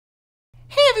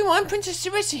everyone, Princess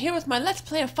Sarissa here with my Let's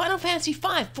Play of Final Fantasy V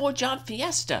 4-Job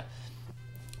Fiesta.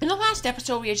 In the last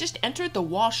episode, we had just entered the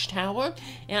Wash Tower,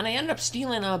 and I ended up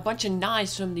stealing a bunch of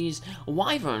knives from these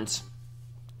wyverns.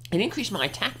 It increased my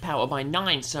attack power by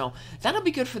 9, so that'll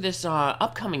be good for this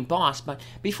upcoming boss. But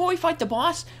before we fight the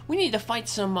boss, we need to fight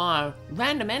some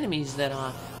random enemies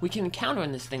that we can encounter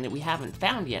in this thing that we haven't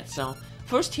found yet. So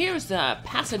first here is the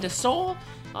Passa de Sol.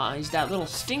 He's that little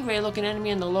stingray-looking enemy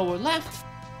in the lower left.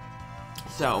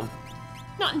 So,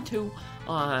 nothing too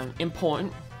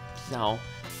important. So,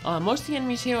 most of the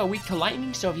enemies here are weak to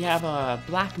lightning, so if you have a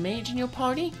black mage in your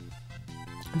party,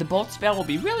 the bolt spell will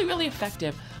be really, really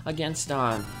effective against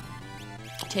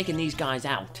taking these guys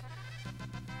out.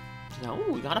 So,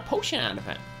 ooh, we got a potion out of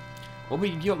it. We'll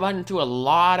be running through a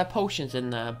lot of potions in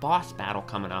the boss battle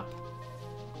coming up.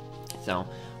 So,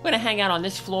 we're gonna hang out on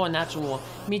this floor, and that's where we'll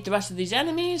meet the rest of these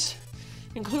enemies,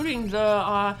 including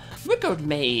the Rickard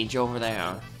Mage over there.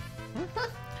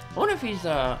 I wonder if he's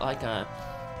like a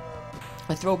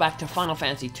throwback to Final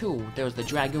Fantasy II. There was the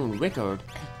Dragoon Rickard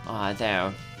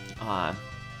there,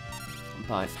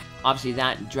 but obviously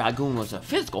that Dragoon was a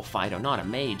physical fighter, not a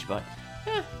mage. But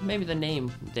maybe the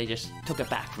name, they just took it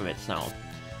back from it. So one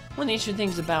of the interesting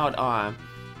things about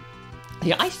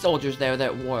the ice soldiers there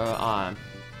that were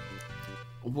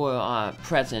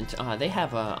present, they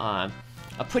have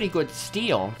a pretty good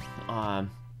steel, a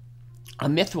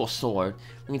mithril sword.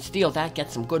 We can steal that,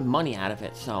 get some good money out of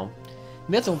it. So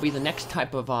mithril will be the next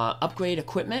type of upgrade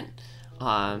equipment.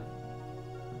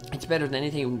 It's better than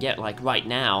anything we can get like right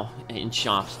now in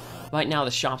shops. Right now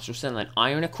the shops are selling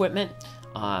iron equipment.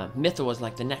 Mithril is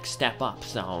like the next step up,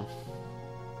 so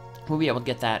we'll be able to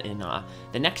get that in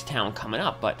the next town coming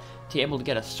up. But to be able to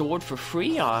get a sword for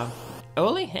free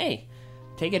early, hey,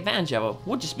 take advantage of it.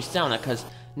 We'll just be selling it because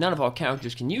none of our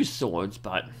characters can use swords,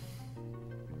 but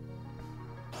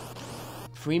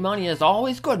free money is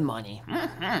always good money.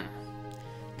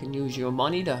 Can use your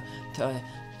money to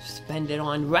spend it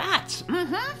on rats.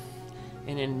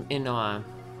 And in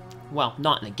well,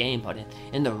 not in the game, but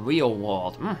in the real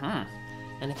world.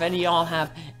 And if any of y'all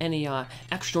have any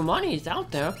extra monies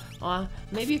out there,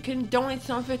 maybe you can donate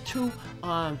some of it to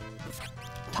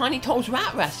TnyToe's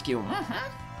Rat Rescue.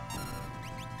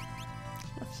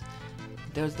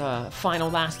 There's the final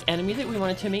last enemy that we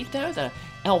wanted to meet there, the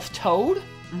Elf Toad.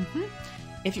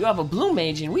 If you have a Blue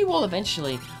Mage, and we will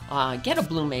eventually get a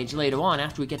Blue Mage later on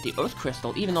after we get the Earth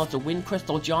Crystal, even though it's a Wind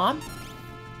Crystal job.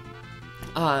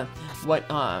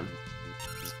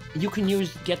 You can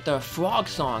get the Frog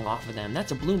Song off of them.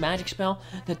 That's a blue magic spell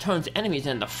that turns enemies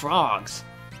into frogs.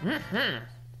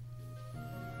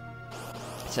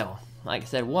 So, like I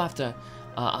said, we'll have to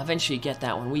eventually get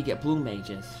that when we get Blue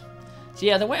Mages. So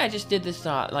yeah, the way I just did this,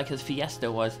 like his Fiesta,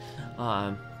 was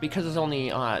because there's only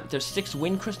there's 6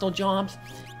 Wind Crystal jobs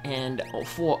and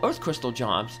 4 Earth Crystal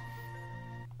jobs,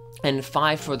 and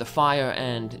 5 for the fire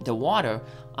and the water.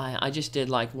 I just did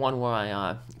like one where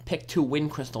I picked 2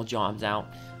 Wind Crystal jobs out,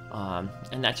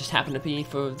 and that just happened to be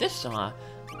for this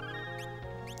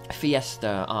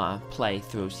Fiesta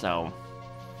playthrough. So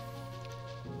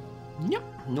yep,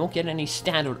 don't get any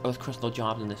standard Earth Crystal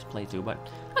jobs in this playthrough, but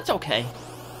that's okay.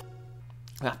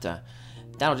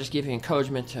 That'll just give you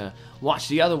encouragement to watch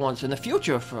the other ones in the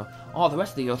future for all the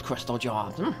rest of the Earth Crystal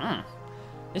jobs.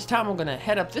 This time we're gonna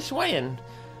head up this way, and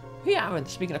yeah, and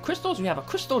speaking of crystals, we have a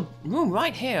crystal room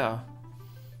right here.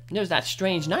 There's that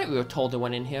strange knight we were told that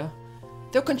went in here.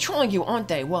 They're controlling you, aren't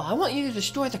they? Well, I want you to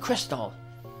destroy the crystal.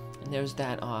 And there's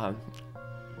that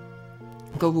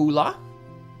gorilla.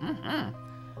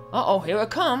 Uh-oh, here it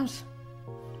comes.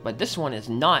 But this one is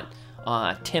not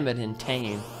timid and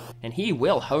tame. And he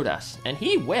will hurt us. And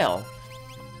he will.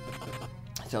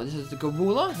 So this is the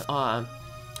gorilla.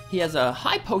 He has a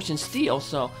high potion steal,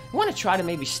 so we want to try to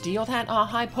maybe steal that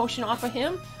high potion off of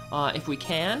him, if we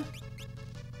can.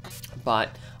 But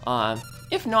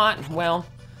if not, well,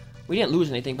 we didn't lose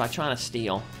anything by trying to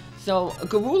steal. So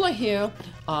gorilla here,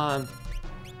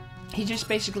 he just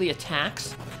basically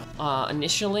attacks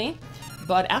initially,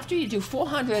 but after you do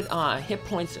 400 hit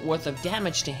points worth of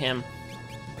damage to him,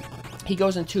 he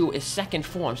goes into his second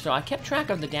form. So I kept track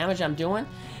of the damage I'm doing,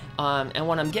 and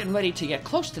when I'm getting ready to get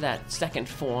close to that second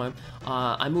form,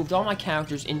 I moved all my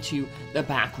characters into the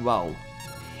back row.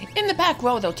 In the back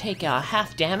row, they'll take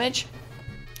half damage,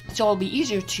 so it'll be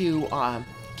easier to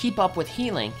keep up with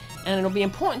healing. And it'll be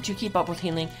important to keep up with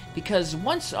healing because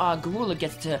once Gorilla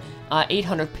gets to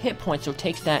 800 hit points, or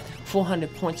takes that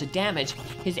 400 points of damage,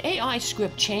 his AI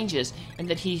script changes, and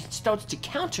that he starts to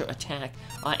counter-attack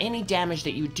any damage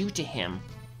that you do to him.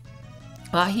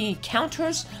 He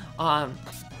counters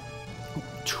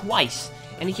twice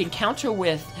and he can counter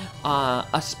with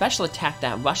a special attack,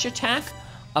 that rush attack,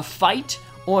 a fight,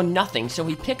 or nothing. So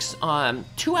he picks 2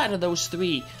 out of those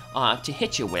 3 to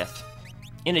hit you with,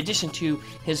 in addition to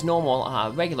his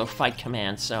normal regular fight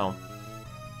command. So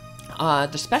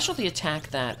the specialty attack,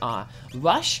 that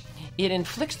rush, it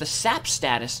inflicts the sap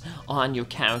status on your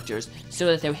characters so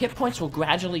that their hit points will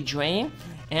gradually drain,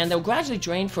 and they'll gradually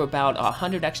drain for about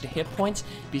 100 extra hit points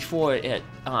before it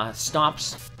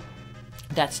stops.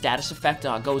 That status effect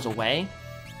goes away.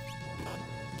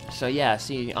 So yeah,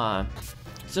 see,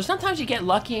 so sometimes you get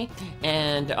lucky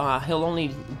and he'll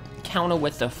only counter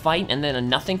with the fight and then a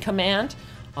nothing command.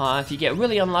 If you get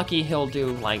really unlucky, he'll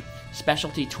do like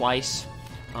specialty twice.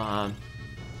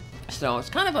 So it's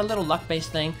kind of a little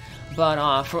luck-based thing.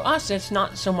 But for us, it's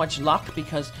not so much luck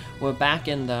because we're back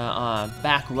in the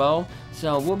back row.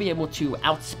 So we'll be able to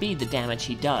outspeed the damage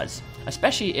he does.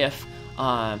 Especially if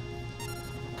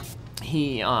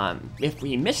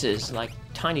he misses, like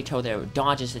TnyToe there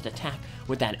dodges his attack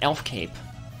with that elf cape.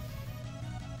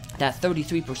 That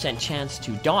 33% chance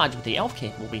to dodge with the elf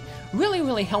cape will be really,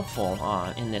 really helpful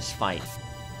in this fight.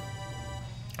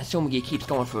 Assuming he keeps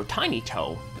going for a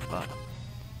TnyToe.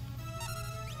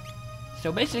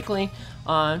 So basically,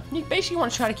 you basically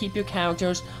want to try to keep your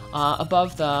characters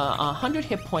above the 100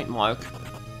 hit point mark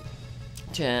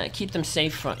to keep them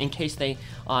safe in case they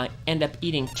end up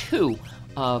eating 2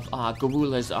 of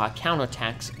Garula's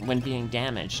counterattacks when being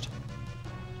damaged.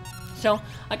 So,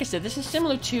 like I said, this is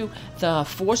similar to the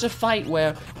Forza fight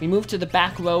where we move to the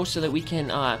back row so that we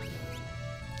can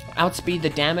outspeed the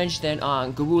damage that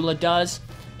Garula does.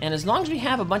 And as long as we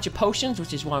have a bunch of potions,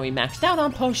 which is why we maxed out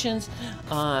on potions,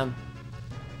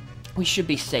 we should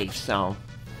be safe. So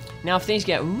now if things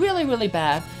get really, really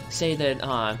bad, say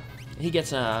that he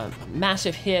gets a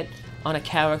massive hit on a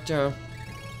character,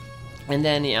 and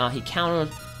then he counters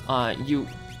you,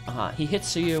 he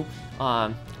hits you,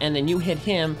 and then you hit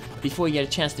him before you get a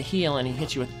chance to heal, and he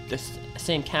hits you with the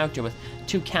same character with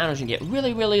 2 counters and get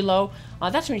really, really low,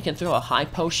 that's when you can throw a high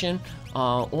potion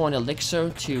or an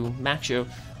elixir to max your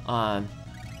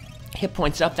hit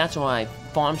points up. That's why I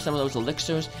farmed some of those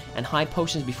elixirs and high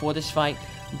potions before this fight.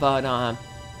 But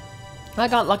I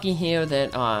got lucky here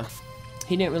that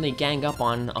he didn't really gang up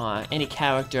on any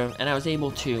character, and I was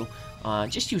able to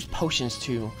just use potions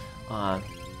to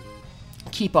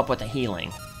keep up with the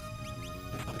healing.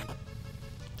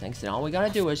 Thanks to all we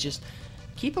gotta do is just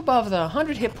keep above the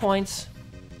 100 hit points,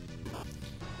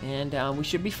 and we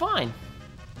should be fine.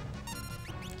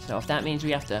 So if that means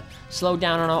we have to slow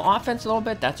down on our offense a little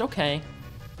bit, that's okay.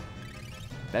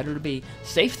 Better to be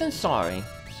safe than sorry.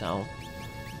 So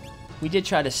we did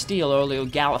try to steal earlier.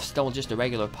 Galuf stole just a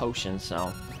regular potion,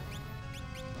 so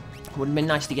would have been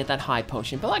nice to get that high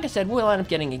potion. But like I said, we'll end up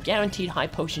getting a guaranteed high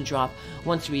potion drop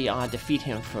once we defeat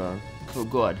him for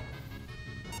good.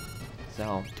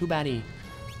 So too bad he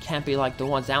can't be like the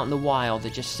ones out in the wild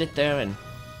that just sit there and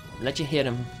let you hit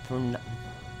him from.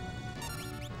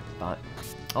 But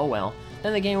oh well,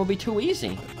 then the game will be too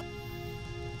easy.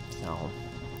 So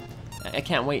I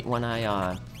can't wait when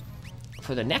I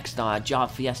for the next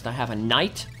job Fiesta I have a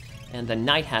knight, and the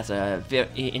knight has a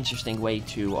very interesting way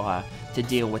to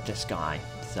deal with this guy.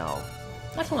 So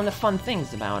that's one of the fun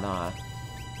things about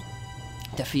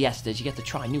the Fiestas. You get to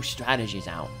try new strategies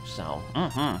out. So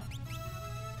yeah,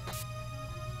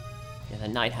 the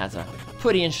knight has a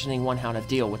pretty interesting one how to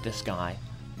deal with this guy.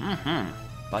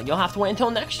 But you'll have to wait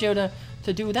until next year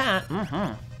to do that.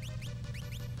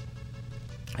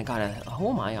 I gotta. Who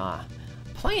am I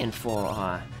playing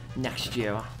for next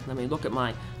year? Let me look at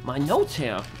my notes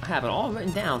here. I have it all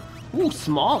written down. Ooh,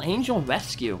 Small Angel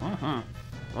Rescue.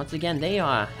 Once again, they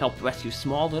help rescue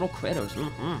small little critters.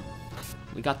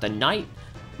 We got the Knight,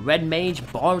 Red Mage,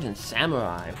 Bard, and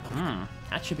Samurai.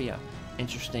 That should be a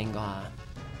interesting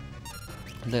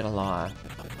little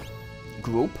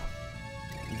group.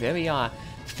 Very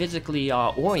physically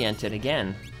oriented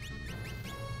again.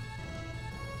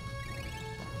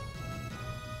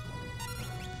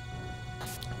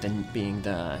 Then being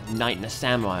the Knight and the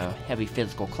Samurai are heavy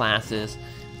physical classes.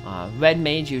 Red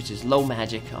Mage uses low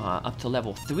magic up to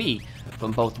level 3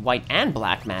 from both white and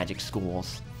black magic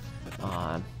schools.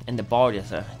 And the Bard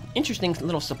is an interesting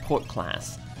little support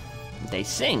class. They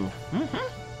sing.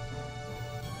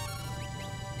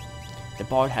 The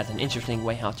Bard has an interesting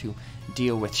way how to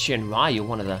deal with Shinryu,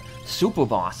 one of the super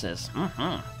bosses.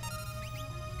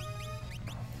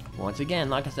 Once again,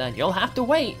 like I said, you'll have to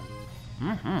wait.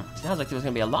 Sounds like there's going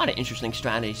to be a lot of interesting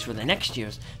strategies for the next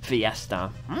year's Fiesta.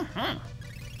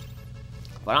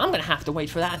 But I'm going to have to wait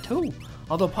for that too.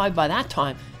 Although probably by that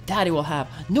time, Daddy will have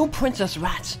new princess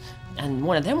rats, and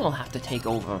one of them will have to take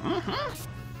over.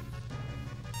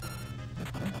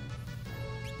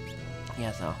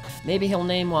 Yeah, so maybe he'll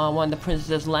name one of the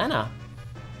princesses Lena.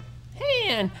 Hey,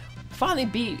 and finally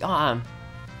beat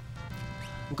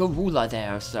Garula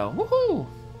there, so woohoo!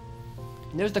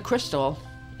 And there's the crystal.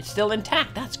 It's still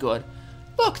intact, that's good.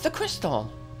 Look, the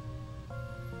crystal!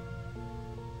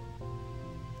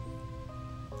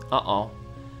 Uh-oh.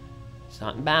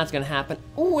 Something bad's gonna happen.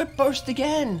 Ooh, it burst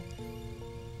again!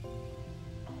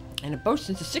 And it bursts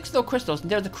into 6 little crystals. And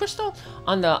there's a crystal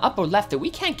on the upper left that we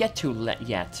can't get to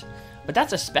yet. But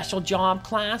that's a special job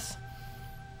class.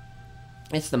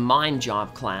 It's the mime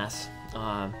job class.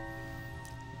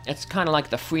 It's kind of like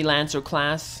the freelancer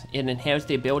class. It inherits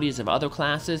the abilities of other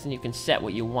classes, and you can set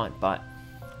what you want, but...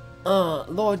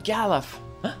 Lord Galuf.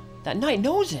 Huh? That knight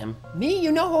knows him. Me?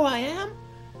 You know who I am?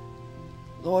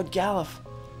 Lord Galuf.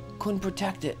 Couldn't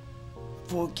protect it.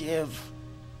 Forgive.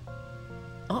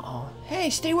 Uh-oh. Hey,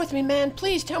 stay with me, man.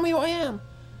 Please, tell me who I am.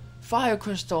 Fire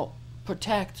crystal.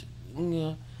 Protect.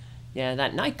 Yeah,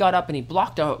 that knight got up and he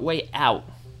blocked our way out.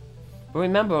 But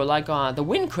remember, like the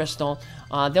wind crystal,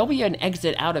 there'll be an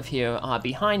exit out of here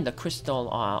behind the crystal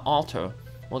altar,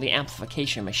 or the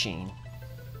amplification machine.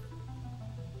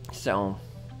 So,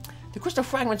 the crystal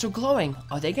fragments are glowing.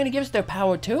 Are they going to give us their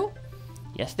power too?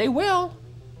 Yes, they will.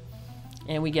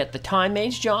 And we get the Time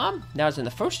Mage job. That was in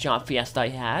the first job Fiesta I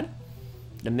had.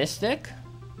 The Mystic.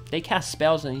 They cast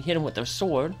spells and hit them with their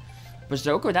sword.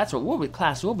 Berserker, that's what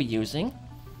class we'll be using.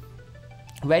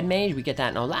 Red Mage, we get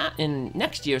that in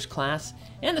next year's class.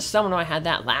 And the Summoner, I had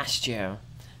that last year.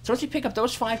 So once you pick up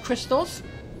those 5 crystals,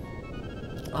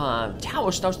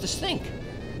 tower starts to sink.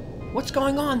 What's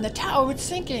going on? The tower is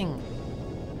sinking.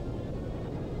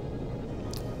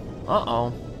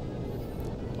 Uh-oh.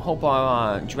 Hope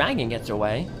our dragon gets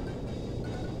away.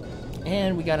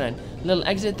 And we got a little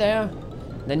exit there.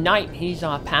 The knight, he's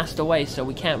passed away, so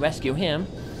we can't rescue him.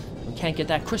 We can't get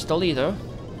that crystal either.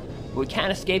 We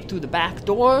can't escape through the back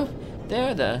door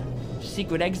there, the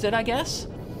secret exit, I guess.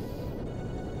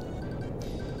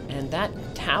 And that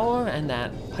tower and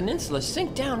that peninsula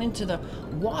sink down into the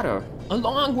water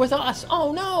along with us.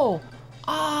 Oh no!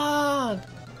 Ah!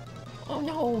 Oh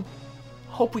no!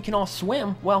 Hope we can all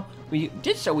swim. Well, we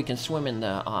did so we can swim in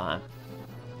the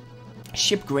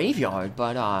ship graveyard,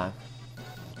 but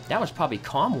that was probably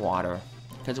calm water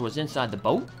because it was inside the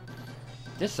boat.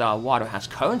 This water has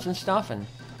currents and stuff, and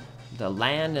the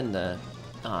land and the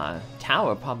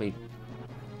tower probably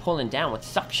pulling down with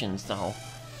suction, so...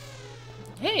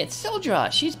 Hey, it's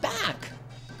Sildra! She's back!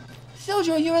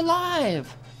 Sildra, you're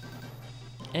alive!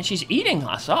 And she's eating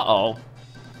us, uh-oh.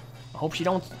 I hope she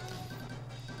don't,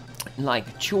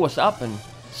 like, chew us up and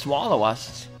swallow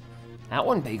us. That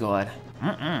wouldn't be good.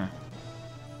 Mm-mm.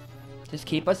 Just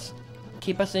keep us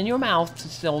in your mouth,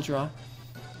 Sildra.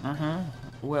 Mm-hmm.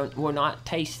 We're not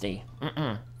tasty.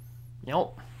 Mm-mm.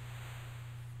 Nope.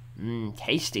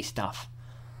 Tasty stuff.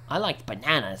 I like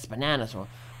bananas. Bananas were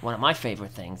one of my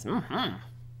favorite things.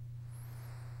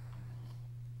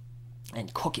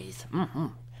 And cookies.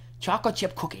 Chocolate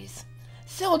chip cookies.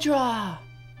 Sildra!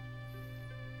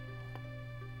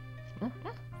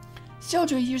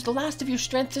 Sildra, you used the last of your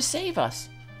strength to save us.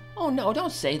 Oh no,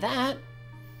 don't say that.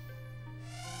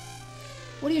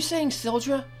 What are you saying,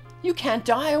 Sildra? You can't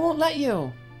die, I won't let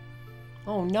you.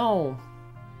 Oh no.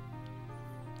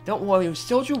 Don't worry,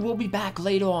 Sildra will be back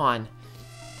later on.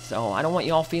 So, I don't want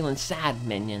you all feeling sad,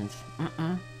 minions.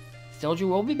 Sildra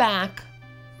will be back.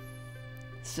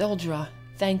 Sildra,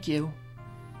 thank you.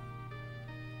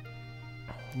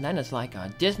 Lena's like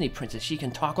a Disney princess. She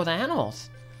can talk with animals.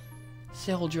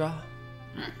 Sildra.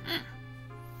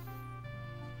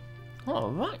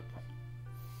 Alright.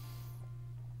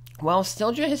 Well,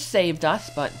 Sildra has saved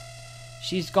us, but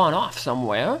she's gone off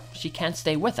somewhere. She can't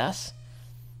stay with us.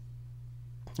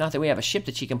 Not that we have a ship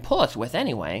that she can pull us with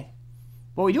anyway.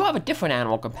 But we do have a different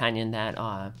animal companion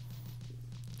that,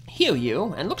 hear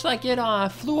you, and looks like it,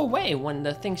 flew away when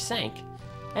the thing sank.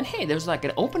 And hey, there's like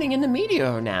an opening in the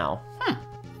meteor now.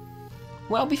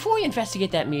 Well, before we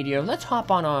investigate that meteor, let's hop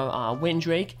on our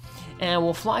Windrake, and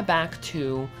we'll fly back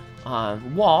to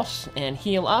Walsh and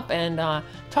heal up and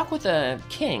talk with the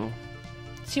king.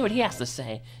 See what he has to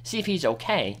say. See if he's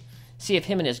okay. See if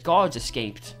him and his guards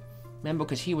escaped. Remember,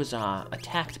 because he was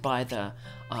attacked by the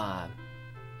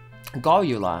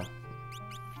Garula.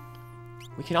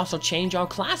 We can also change our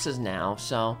classes now,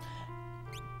 so...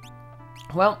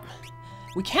 Well,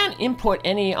 we can't input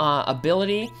any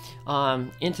ability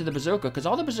into the Berserker, because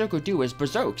all the Berserker do is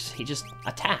berserks. He just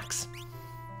attacks.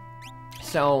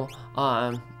 So,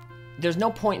 there's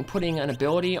no point in putting an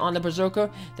ability on the Berserker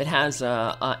that has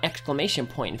an exclamation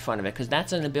point in front of it, because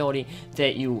that's an ability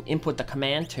that you input the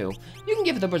command to. You can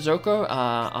give the Berserker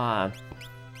a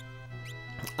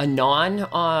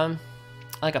a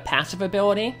like a passive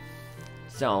ability.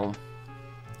 So,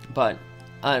 but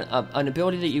an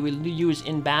ability that you would use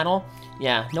in battle,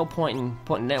 yeah, no point in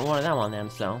putting one of them on them.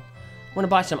 So, I'm gonna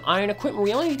buy some iron equipment.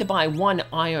 We only need to buy one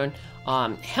iron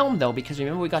helm though, because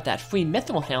remember we got that free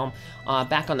mithril helm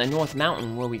back on the North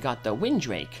Mountain where we got the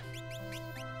Windrake.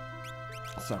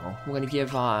 So we're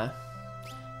gonna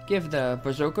give the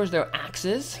berserkers their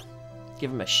axes,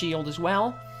 give them a shield as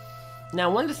well. Now,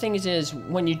 one of the things is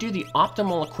when you do the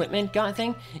optimal equipment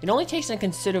thing, it only takes into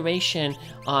consideration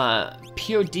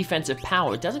pure defensive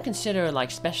power. It doesn't consider like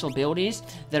special abilities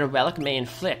that a relic may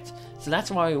inflict. So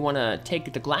that's why we want to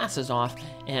take the glasses off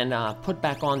and put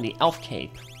back on the elf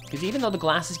cape. Because even though the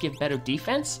glasses give better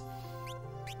defense,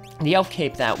 the elf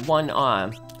cape, that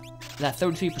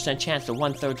 33% chance to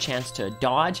 1/3 chance to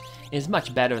dodge, is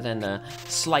much better than the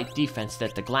slight defense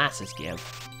that the glasses give.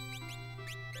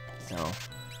 So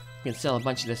we can sell a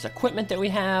bunch of this equipment that we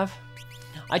have.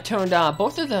 I turned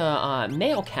both of the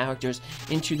male characters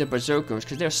into the berserkers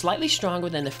because they're slightly stronger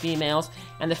than the females,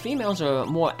 and the females are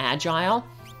more agile.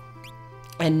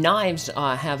 And knives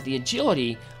have the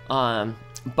agility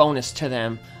bonus to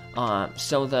them,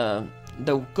 so the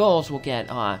girls will get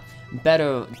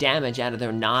better damage out of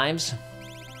their knives,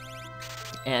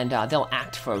 and they'll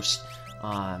act first.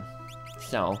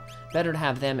 So better to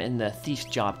have them in the thief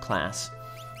job class.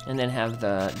 And then have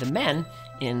the men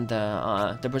in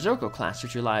the berserker class,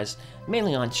 which relies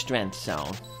mainly on strength. So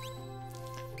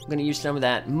I'm gonna use some of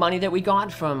that money that we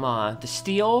got from the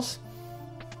steals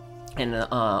and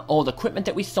old equipment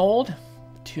that we sold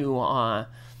to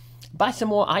buy some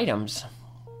more items.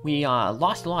 We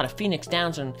lost a lot of Phoenix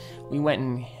Downs, and we went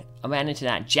and ran into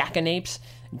that jackanapes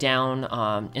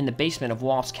down in the basement of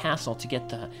Wall's Castle to get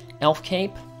the elf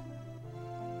cape.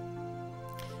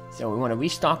 So we want to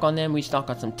restock on them, restock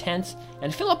on some tents,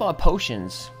 and fill up our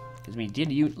potions, because we did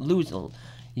use a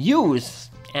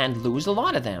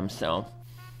lot of them. So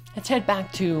let's head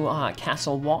back to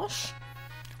Castle Walsh.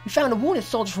 We found a wounded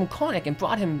soldier from Karnak and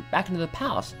brought him back into the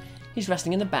palace. He's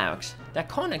resting in the barracks. That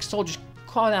Karnak soldier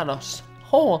clawed out a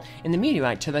hole in the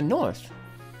meteorite to the north.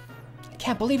 I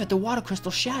can't believe it, the water crystal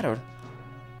shattered.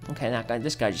 Okay,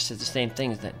 this guy just says the same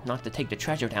things, that not to take the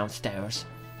treasure downstairs.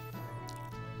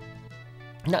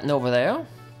 Nothing over there.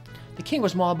 The king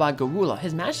was mauled by Garula.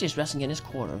 His majesty is resting in his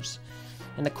quarters.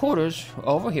 And the quarters are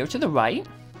over here to the right.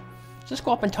 Just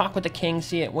go up and talk with the king,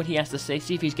 see what he has to say,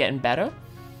 see if he's getting better.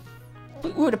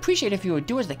 We would appreciate if you would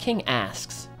do as the king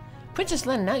asks. Princess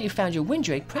Lena, now you found your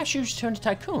Windrake, perhaps you should turn to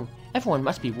Tycoon. Everyone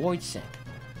must be worried sick.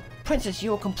 Princess,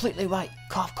 you are completely right.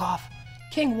 Cough, cough.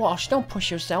 King Walsh, don't push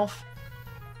yourself.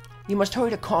 You must hurry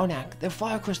to Karnak. Their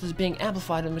fire crystal is being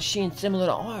amplified in a machine similar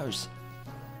to ours.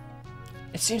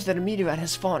 It seems that a meteorite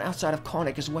has fallen outside of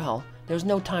Karnak as well. There's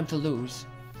no time to lose.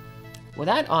 Well,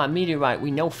 that meteorite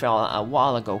we know fell a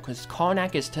while ago, because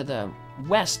Karnak is to the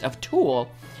west of Toul.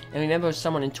 And remember,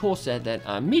 someone in Toul said that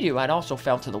a meteorite also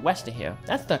fell to the west of here.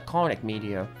 That's the Karnak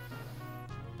meteor.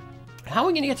 How are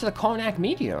we going to get to the Karnak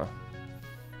meteor?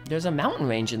 There's a mountain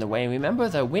range in the way. Remember,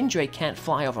 the Windrake can't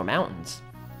fly over mountains.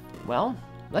 Well,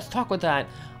 let's talk with that.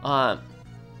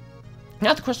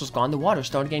 Now the crystal's gone, the water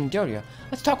started getting dirtier.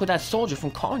 Let's talk with that soldier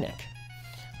from Karnak.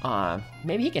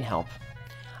 Maybe he can help.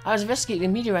 I was investigating a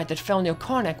meteorite that fell near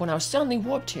Karnak when I was suddenly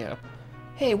warped here.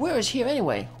 Hey, where is here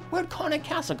anyway? Where'd Karnak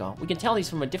Castle go? We can tell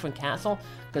he's from a different castle,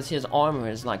 because his armor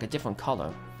is like a different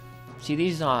color. See,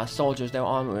 these soldiers, their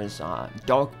armor is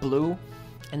dark blue.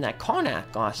 And that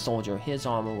Karnak soldier, his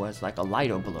armor was like a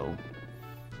lighter blue.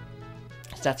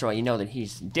 So that's why you know that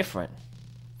he's different.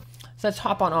 So let's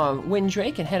hop on our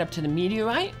Windrake and head up to the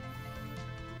meteorite.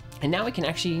 And now we can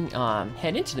actually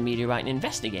head into the meteorite and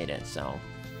investigate it. So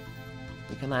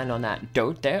we can land on that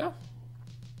dirt there.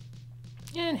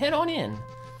 And head on in.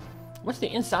 What's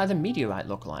the inside of the meteorite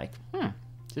look like?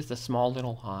 Just a small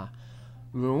little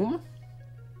room.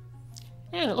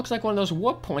 And it looks like one of those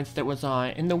warp points that was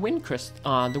in the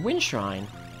the wind shrine.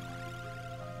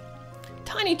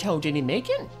 TnyToe, did he make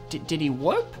it? Did he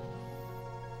warp?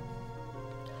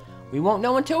 We won't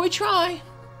know until we try.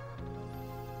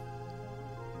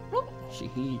 Oh,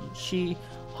 she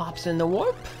hops in the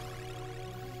warp.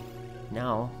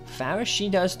 Now, Faris, she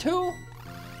does too.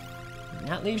 And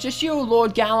that leaves just you,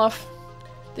 Lord Galuf.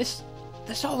 This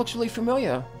all looks really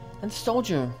familiar. And the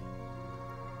soldier,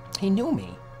 he knew me.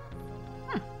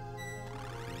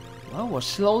 Well, we're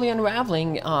slowly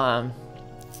unraveling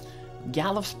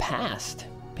Galuf's past.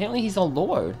 Apparently he's a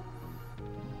lord.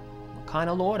 What kind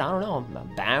of lord? I don't know.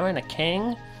 A baron? A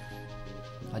king?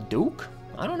 A duke?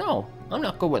 I don't know. I'm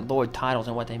not good with lord titles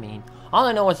and what they mean. All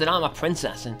I know is that I'm a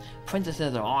princess, and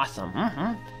princesses are awesome.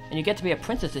 and you get to be a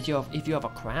princess if you have a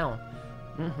crown.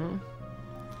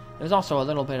 There's also a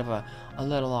little bit of a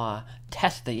little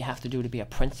test that you have to do to be a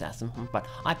princess. But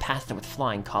I passed it with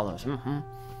flying colors.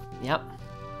 Yep.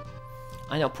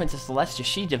 I know Princess Celestia,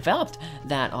 she developed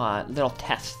that little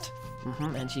test.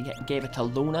 And she gave it to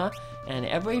Luna. And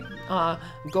every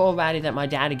go-ratty that my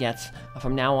daddy gets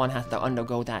from now on has to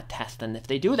undergo that test. And if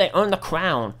they do, they earn the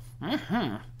crown.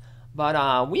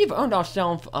 But we've earned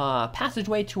ourselves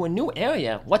passageway to a new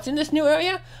area. What's in this new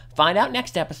area? Find out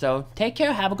next episode. Take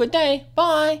care. Have a good day.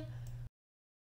 Bye.